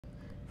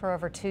For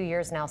over 2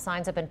 years now,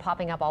 signs have been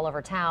popping up all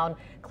over town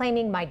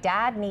claiming my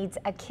dad needs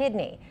a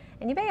kidney.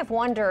 And you may have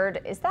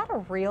wondered, is that a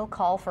real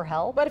call for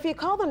help? But if you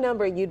call the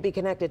number, you'd be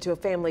connected to a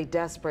family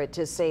desperate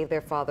to save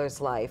their father's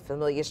life.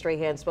 Amelia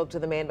Strahan spoke to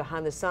the man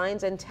behind the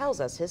signs and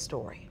tells us his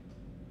story.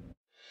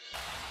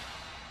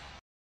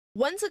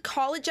 Once a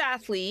college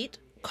athlete,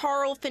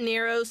 Carl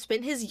Fanaro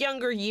spent his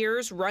younger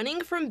years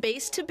running from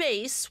base to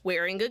base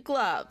wearing a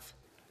glove.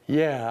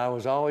 Yeah, I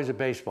was always a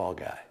baseball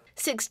guy.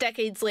 6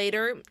 decades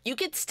later, you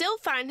could still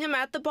find him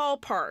at the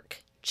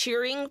ballpark,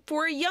 cheering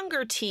for a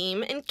younger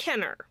team in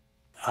Kenner.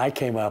 I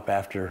came up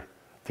after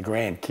the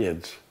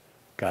grandkids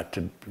got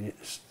to,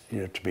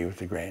 to be with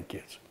the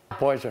grandkids. The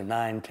boys are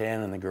 9,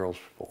 10, and the girls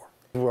 4.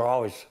 We're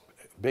always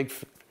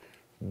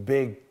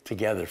big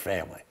together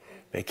family.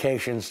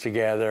 Vacations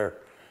together,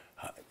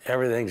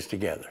 everything's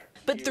together.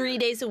 But 3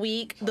 days a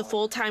week, the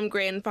full-time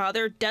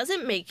grandfather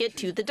doesn't make it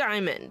to the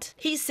diamond.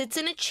 He sits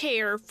in a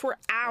chair for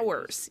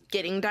hours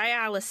getting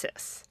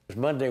dialysis.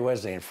 Monday,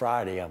 Wednesday, and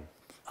Friday, I'm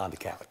on the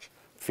couch,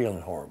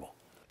 feeling horrible.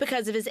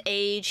 Because of his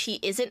age, he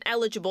isn't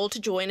eligible to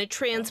join a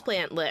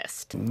transplant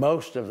list.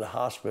 Most of the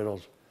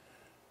hospitals,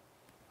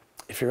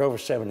 if you're over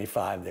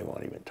 75, they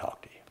won't even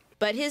talk to you.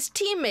 But his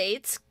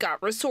teammates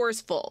got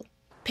resourceful,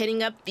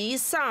 pinning up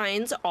these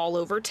signs all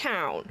over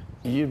town.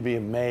 You'd be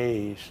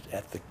amazed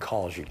at the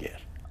calls you get.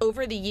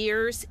 Over the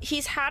years,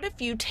 he's had a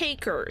few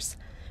takers,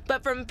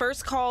 but from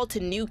first call to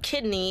new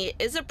kidney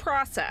is a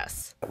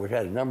process. We've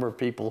had a number of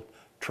people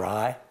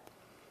try,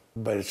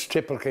 but it's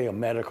typically a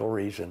medical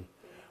reason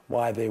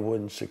why they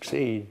wouldn't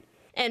succeed.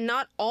 And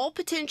not all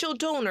potential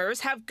donors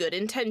have good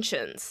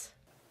intentions.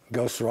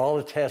 Goes through all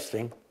the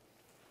testing.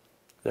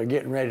 They're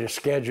getting ready to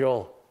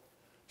schedule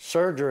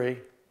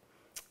surgery.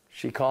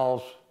 She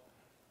calls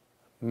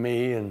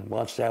me and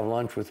wants to have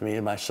lunch with me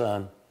and my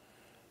son,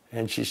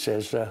 and she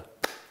says,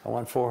 I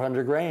want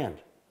 400 grand.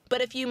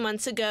 But a few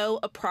months ago,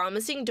 a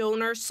promising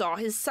donor saw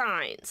his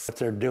signs. What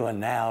they're doing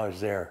now is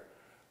they're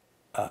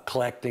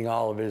collecting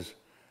all of his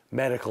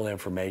medical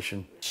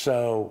information.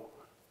 So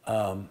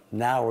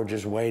now we're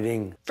just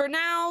waiting. For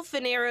now,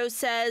 Fanaro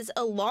says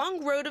a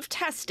long road of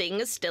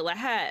testing is still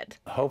ahead.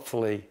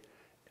 Hopefully,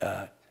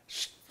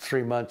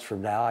 3 months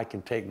from now, I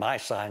can take my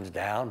signs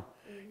down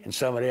and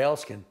somebody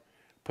else can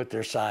put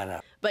their sign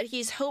up. But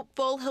he's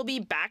hopeful he'll be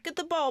back at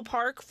the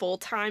ballpark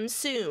full-time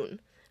soon.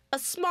 A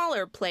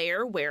smaller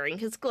player wearing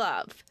his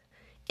glove.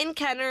 In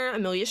Kenner,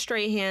 Amelia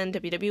Strahan,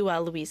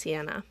 WWL,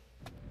 Louisiana.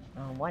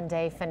 One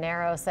day,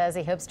 Fanaro says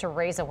he hopes to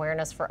raise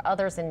awareness for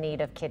others in need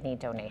of kidney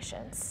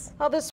donations. This